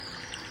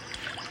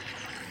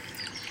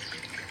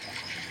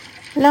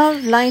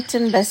Love, light,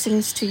 and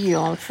blessings to you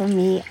all from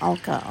me,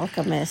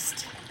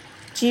 Alchemist.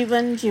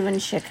 Jivan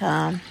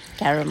Shikha,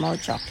 caramel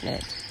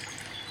chocolate.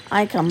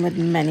 I come with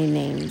many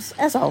names,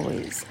 as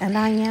always, and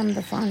I am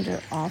the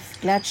founder of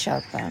Glad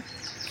Sharpa,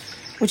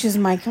 which is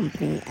my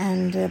company,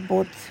 and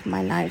both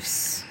my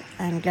life's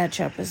and Glad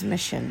Sharpa's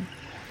mission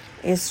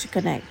is to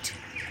connect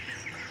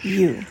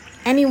you,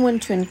 anyone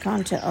to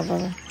encounter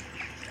our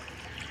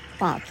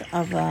path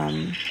of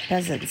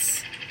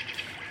presence,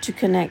 to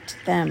connect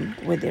them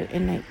with their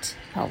innate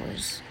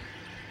powers.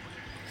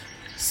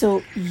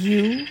 So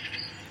you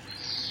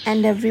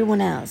and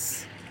everyone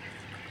else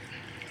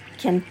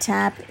can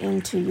tap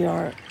into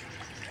your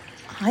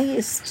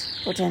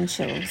highest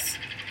potentials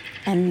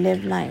and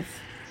live life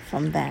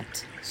from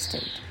that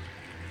state.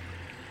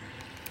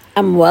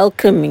 I'm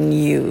welcoming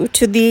you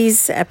to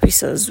these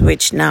episodes,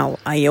 which now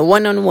are your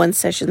one-on-one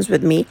sessions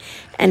with me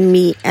and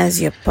me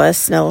as your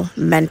personal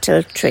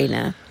mental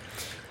trainer,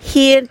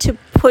 here to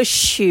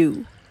push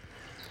you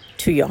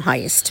to your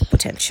highest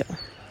potential.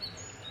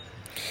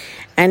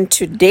 And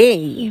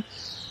today,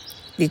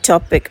 the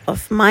topic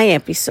of my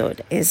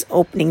episode is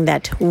opening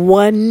that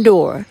one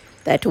door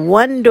that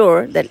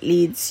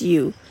leads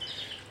you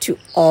to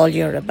all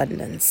your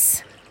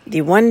abundance. The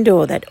one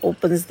door that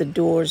opens the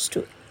doors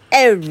to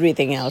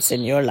everything else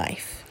in your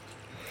life.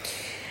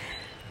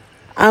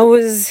 I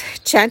was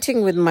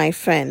chatting with my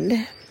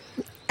friend,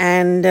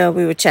 and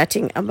we were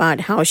chatting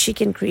about how she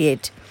can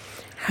create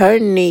her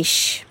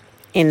niche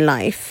in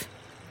life,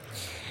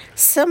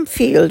 some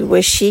field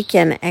where she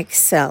can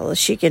excel,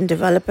 she can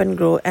develop and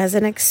grow as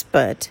an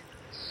expert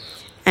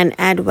and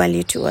add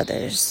value to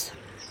others.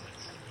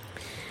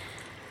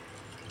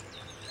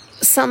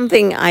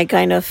 Something I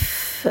kind of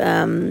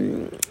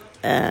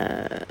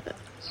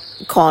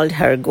called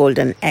her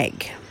golden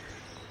egg.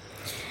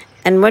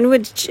 And while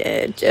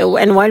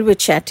we're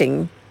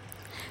chatting,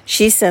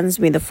 she sends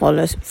me the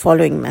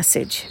following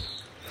message.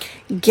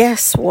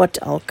 Guess what,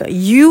 Alka?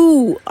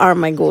 You are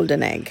my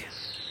golden egg.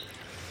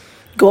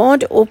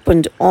 God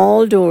opened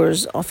all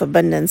doors of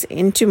abundance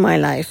into my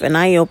life, and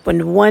I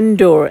opened one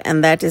door,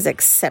 and that is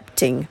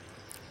accepting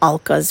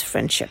Alka's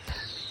friendship.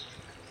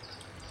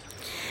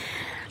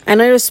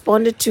 And I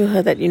responded to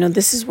her that,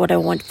 this is what I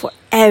want for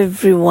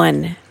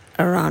everyone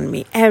around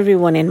me,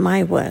 everyone in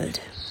my world.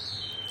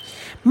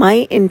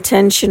 My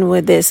intention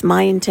with this,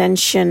 my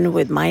intention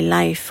with my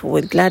life,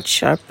 with Glad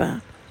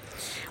Sharpa,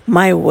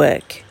 my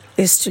work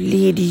is to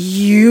lead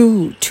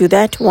you to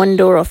that one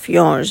door of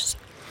yours,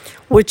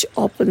 which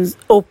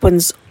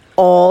opens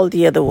all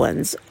the other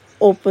ones,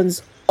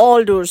 opens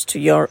all doors to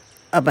your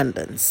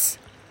abundance.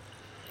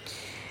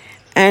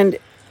 And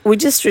we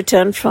just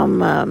returned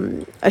from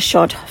a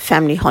short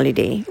family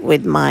holiday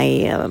with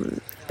my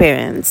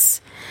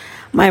parents,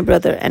 my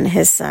brother and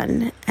his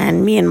son,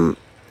 and me and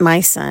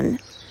my son.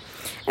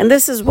 And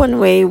this is one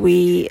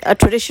way a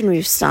tradition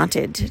we've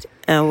started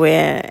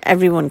where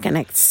everyone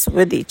connects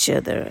with each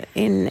other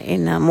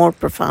in a more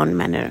profound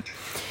manner.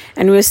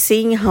 And we're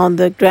seeing how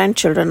the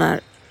grandchildren are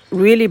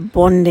really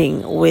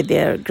bonding with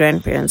their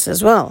grandparents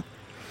as well.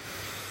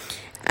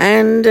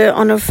 And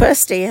on our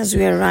first day, as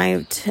we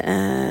arrived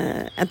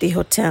at the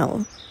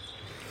hotel,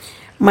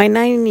 my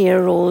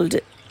 9-year-old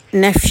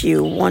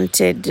nephew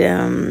wanted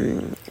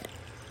to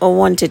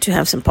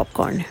have some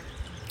popcorn.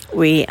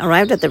 We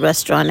arrived at the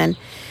restaurant, and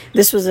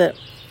this was a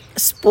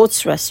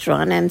sports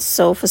restaurant. And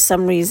so for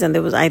some reason,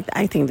 there was, I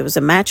think there was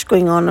a match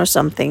going on or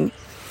something.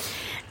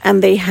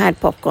 And they had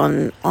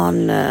popcorn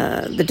on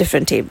the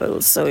different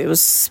tables. So it was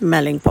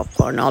smelling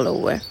popcorn all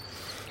over.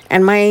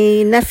 And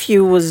my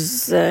nephew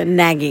was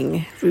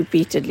nagging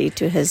repeatedly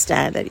to his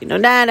dad that,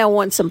 Dad, I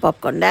want some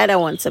popcorn. Dad, I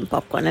want some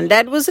popcorn. And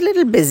Dad was a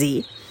little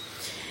busy.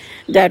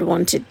 Dad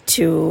wanted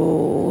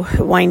to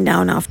wind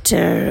down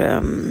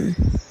after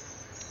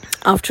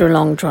a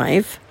long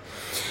drive.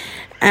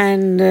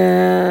 And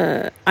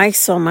I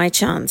saw my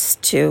chance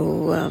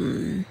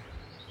to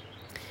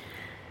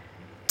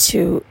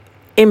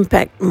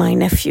impact my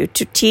nephew,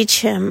 to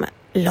teach him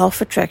law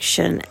of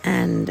attraction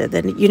and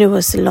the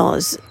universal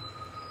laws,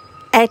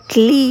 at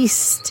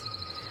least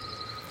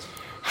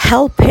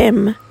help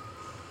him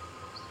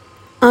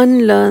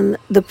unlearn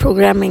the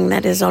programming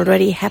that is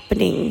already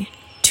happening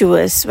to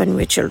us when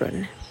we're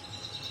children.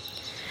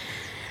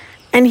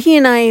 And he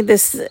and I,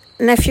 this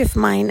nephew of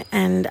mine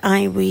and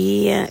I,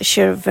 we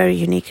share a very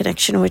unique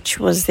connection, which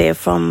was there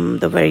from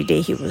the very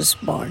day he was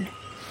born.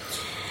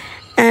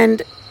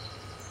 And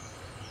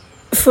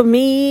for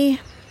me,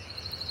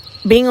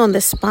 being on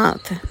this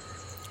path,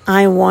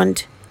 I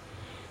want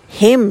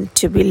him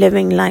to be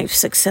living life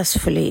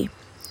successfully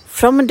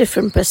from a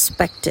different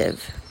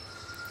perspective,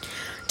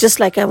 just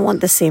like I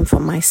want the same for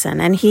my son.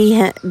 And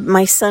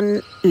my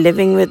son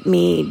living with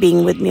me,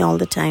 being with me all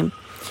the time,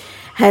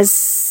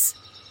 has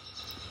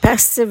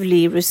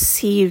passively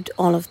received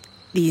all of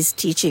these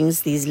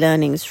teachings, these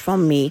learnings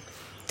from me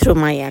through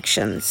my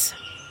actions.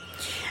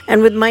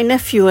 And with my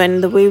nephew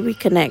and the way we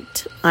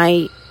connect,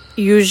 I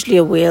usually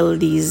avail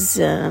these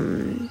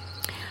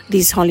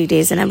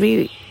holidays and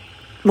every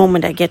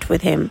moment I get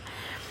with him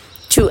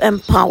to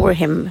empower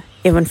him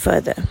even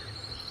further.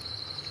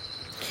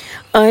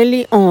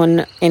 Early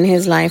on in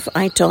his life,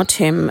 I taught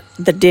him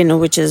the din,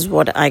 which is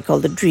what I call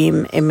the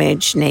dream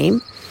image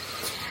name.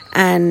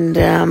 And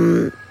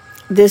I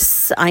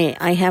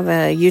have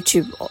a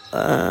YouTube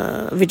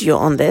video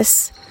on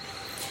this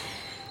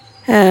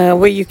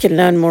where you can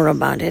learn more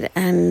about it.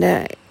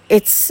 And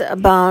it's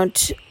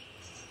about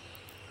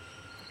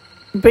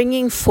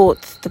bringing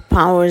forth the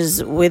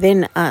powers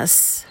within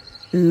us,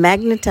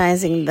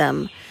 magnetizing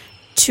them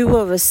to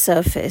our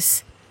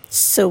surface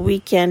so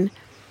we can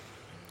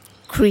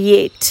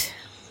create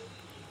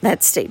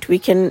that state. We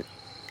can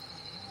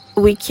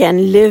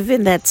live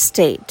in that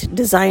state,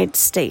 desired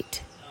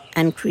state,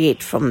 and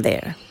create from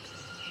there.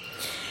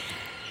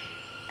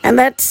 And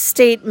that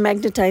state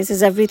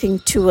magnetizes everything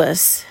to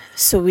us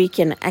so we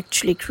can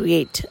actually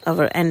create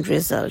our end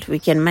result. We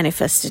can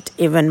manifest it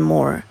even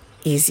more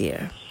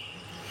easier.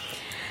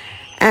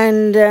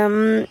 And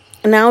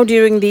now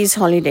during these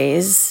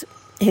holidays,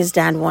 his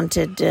dad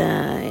wanted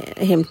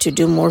him to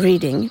do more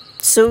reading.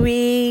 So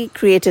we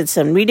created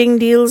some reading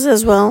deals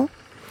as well.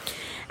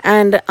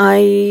 And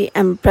I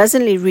am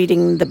presently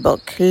reading the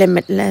book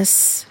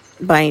Limitless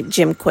by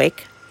Jim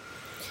Kwik.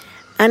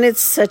 And it's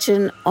such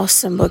an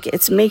awesome book.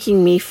 It's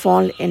making me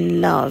fall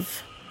in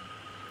love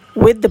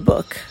with the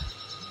book,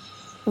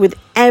 with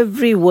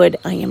every word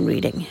I am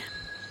reading.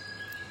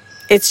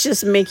 It's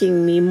just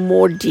making me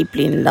more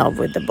deeply in love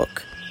with the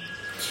book.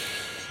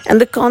 And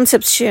the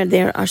concepts shared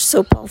there are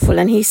so powerful.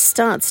 And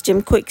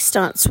Jim Kwik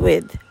starts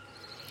with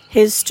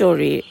his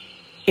story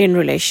in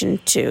relation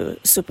to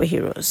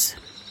superheroes,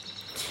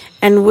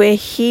 and where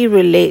he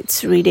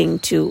relates reading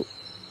to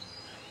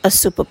a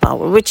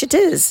superpower, which it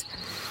is.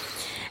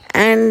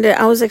 And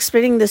I was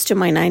explaining this to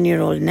my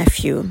 9-year-old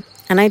nephew,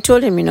 and I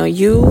told him,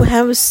 you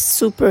have a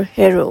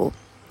superhero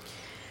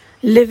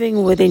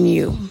living within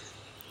you.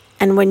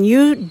 And when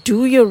you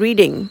do your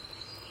reading,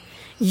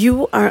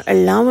 you are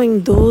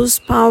allowing those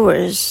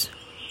powers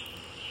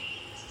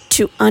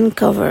to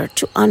uncover,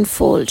 to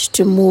unfold,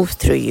 to move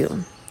through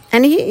you.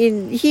 And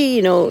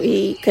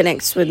he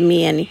connects with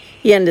me and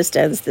he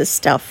understands this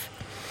stuff.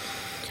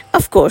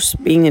 Of course,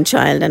 being a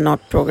child and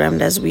not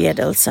programmed as we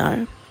adults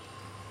are.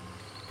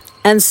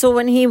 And so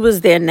when he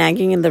was there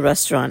nagging in the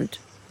restaurant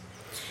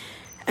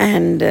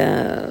and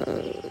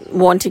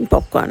wanting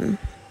popcorn,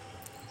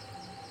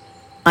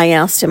 I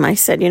asked him, I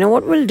said,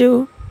 what we'll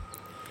do?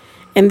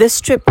 In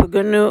this trip, we're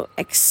going to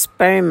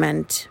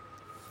experiment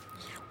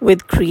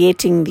with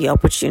creating the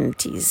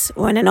opportunities.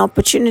 When an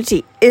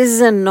opportunity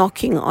isn't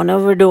knocking on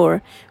our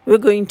door, we're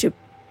going to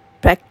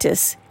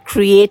practice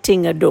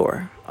creating a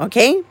door,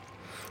 okay?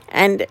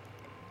 And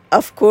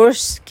of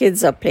course,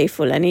 kids are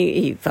playful, and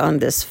he found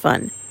this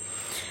fun.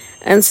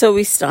 And so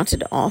we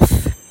started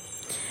off,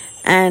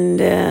 and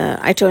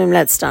I told him,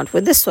 let's start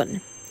with this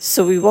one.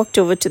 So we walked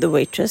over to the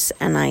waitress,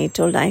 and I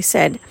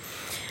said,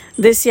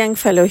 this young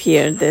fellow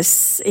here,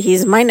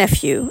 he's my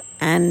nephew,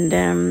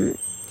 and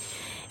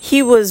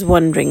he was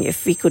wondering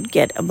if we could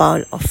get a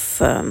bowl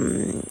of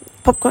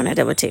popcorn at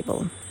our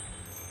table.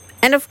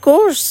 And of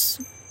course,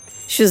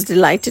 she was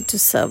delighted to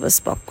serve us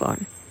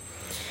popcorn.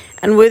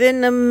 And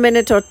within a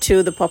minute or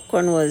two, the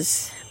popcorn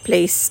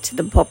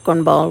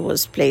bowl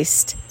was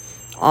placed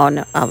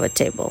on our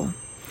table.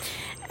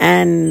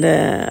 And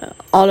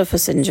all of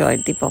us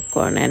enjoyed the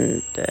popcorn,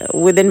 and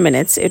within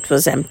minutes, it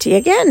was empty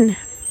again.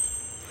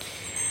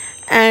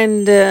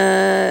 And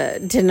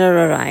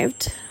dinner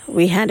arrived.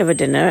 We had our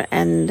dinner,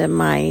 and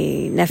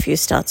my nephew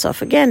starts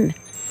off again.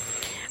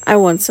 I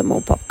want some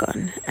more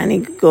popcorn. And he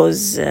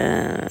goes,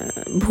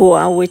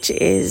 Bhua, which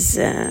is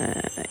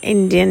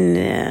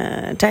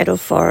Indian title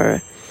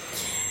for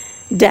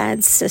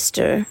dad's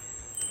sister,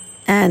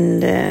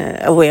 and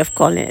a way of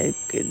titling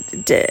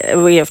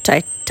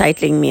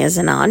me as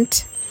an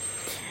aunt.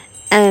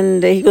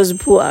 And he goes,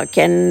 Bhua,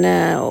 can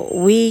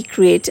we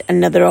create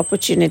another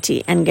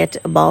opportunity and get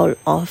a bowl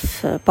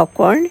of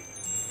popcorn?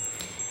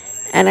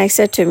 And I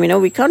said to him,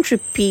 we can't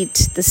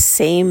repeat the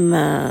same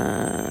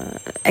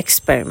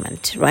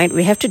experiment, right?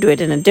 We have to do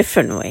it in a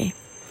different way.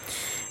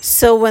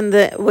 So when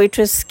the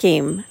waitress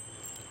came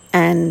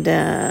and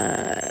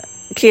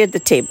cleared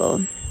the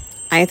table,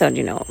 I thought,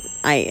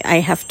 I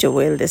have to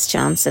avail this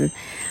chance and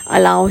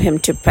allow him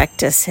to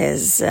practice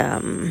his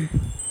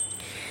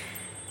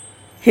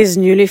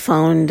newly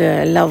found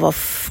love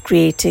of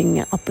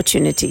creating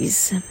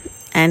opportunities.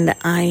 And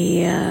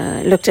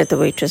I looked at the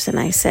waitress and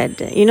I said,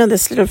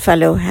 this little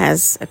fellow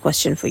has a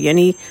question for you.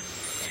 And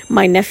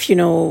my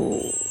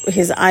nephew,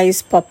 his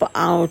eyes pop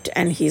out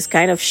and he's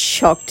kind of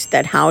shocked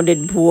that how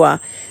did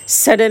Bhua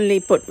suddenly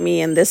put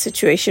me in this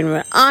situation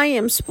where I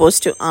am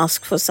supposed to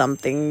ask for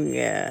something.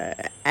 I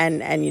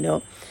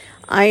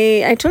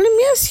told him,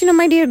 yes,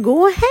 my dear,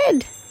 go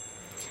ahead.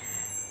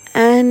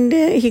 And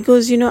he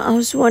goes, I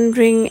was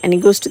wondering, and he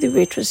goes to the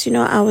waitress,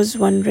 I was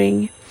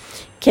wondering,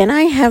 can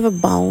I have a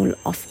bowl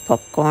of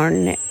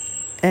popcorn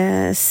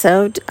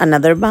served,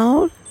 another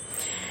bowl?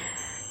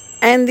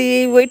 And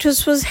the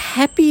waitress was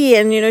happy,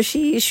 and,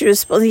 she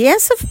responded,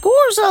 yes, of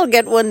course, I'll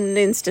get one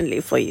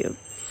instantly for you.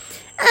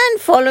 And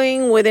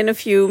following within a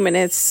few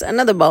minutes,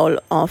 another bowl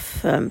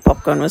of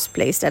popcorn was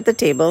placed at the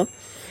table.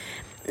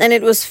 And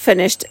it was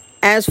finished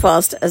as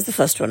fast as the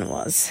first one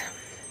was.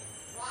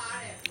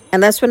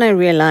 And that's when I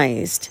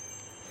realized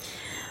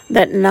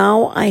that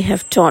now I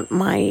have taught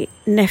my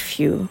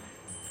nephew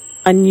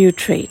a new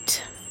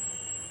trait.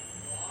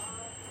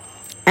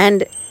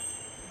 And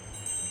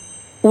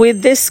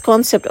with this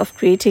concept of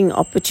creating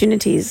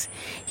opportunities,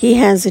 he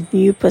has a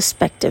new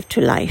perspective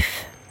to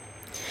life.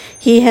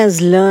 He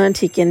has learned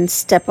he can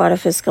step out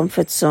of his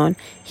comfort zone.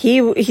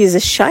 He's a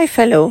shy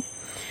fellow,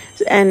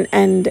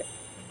 and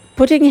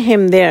putting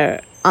him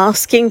there,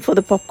 asking for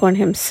the popcorn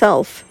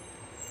himself,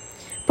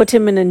 put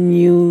him in a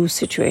new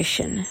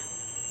situation,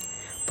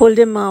 pulled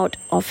him out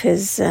of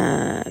his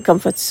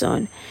comfort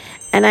zone.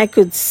 And I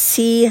could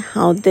see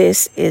how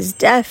this is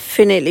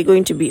definitely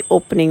going to be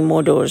opening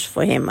more doors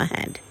for him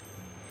ahead,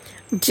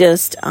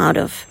 just out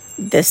of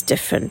this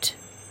different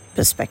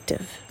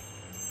perspective.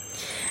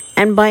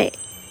 And by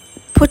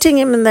putting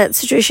him in that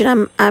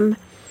situation, I'm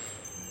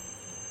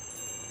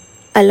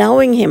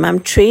allowing him, I'm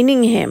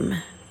training him,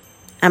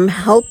 I'm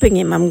helping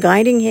him, I'm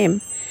guiding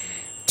him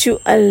to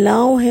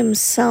allow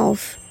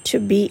himself to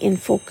be in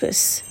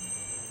focus.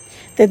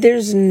 That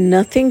there's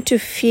nothing to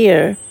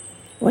fear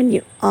when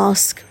you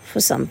ask for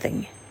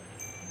something.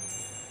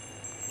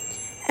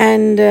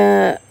 And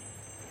I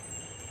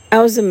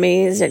was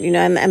amazed that,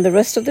 and the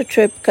rest of the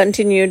trip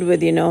continued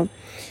with,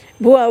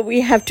 Bua, we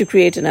have to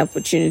create an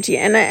opportunity.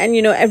 And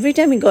every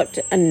time he got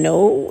a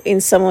no in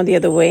some or the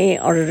other way,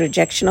 or a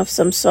rejection of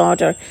some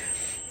sort, or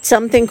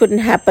something couldn't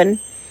happen,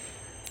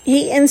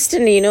 he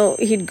instantly,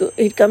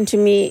 he'd come to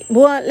me,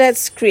 Bua,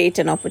 let's create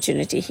an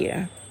opportunity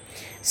here.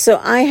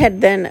 So I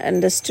had then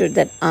understood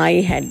that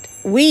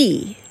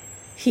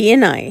he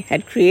and I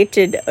had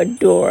created a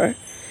door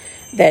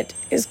that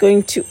is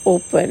going to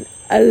open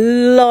a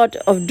lot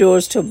of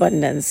doors to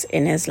abundance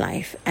in his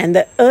life. And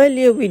the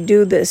earlier we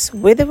do this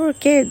with our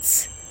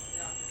kids,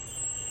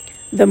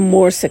 the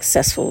more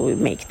successful we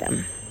make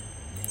them.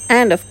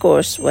 And of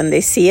course, when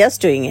they see us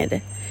doing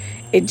it,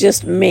 it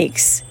just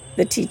makes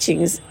the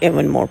teachings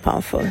even more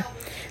powerful.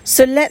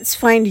 So let's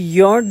find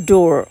your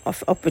door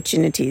of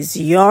opportunities,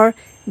 your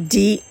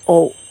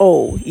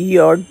DOO,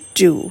 your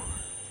do.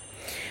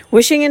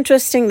 Wishing and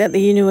trusting that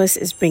the universe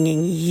is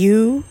bringing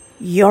you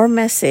your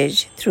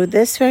message through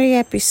this very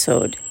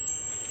episode.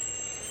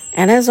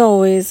 And as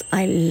always,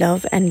 I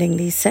love ending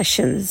these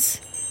sessions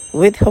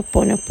with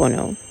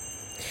Ho'oponopono.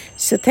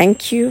 So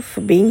thank you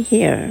for being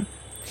here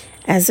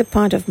as a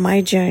part of my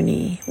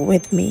journey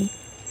with me.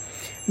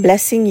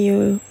 Blessing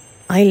you.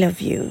 I love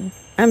you.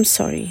 I'm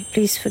sorry.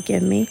 Please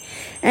forgive me.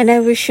 And I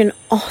wish you an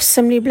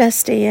awesomely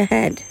blessed day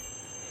ahead.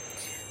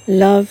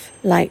 Love,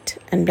 light,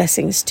 and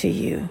blessings to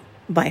you.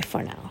 Bye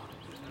for now.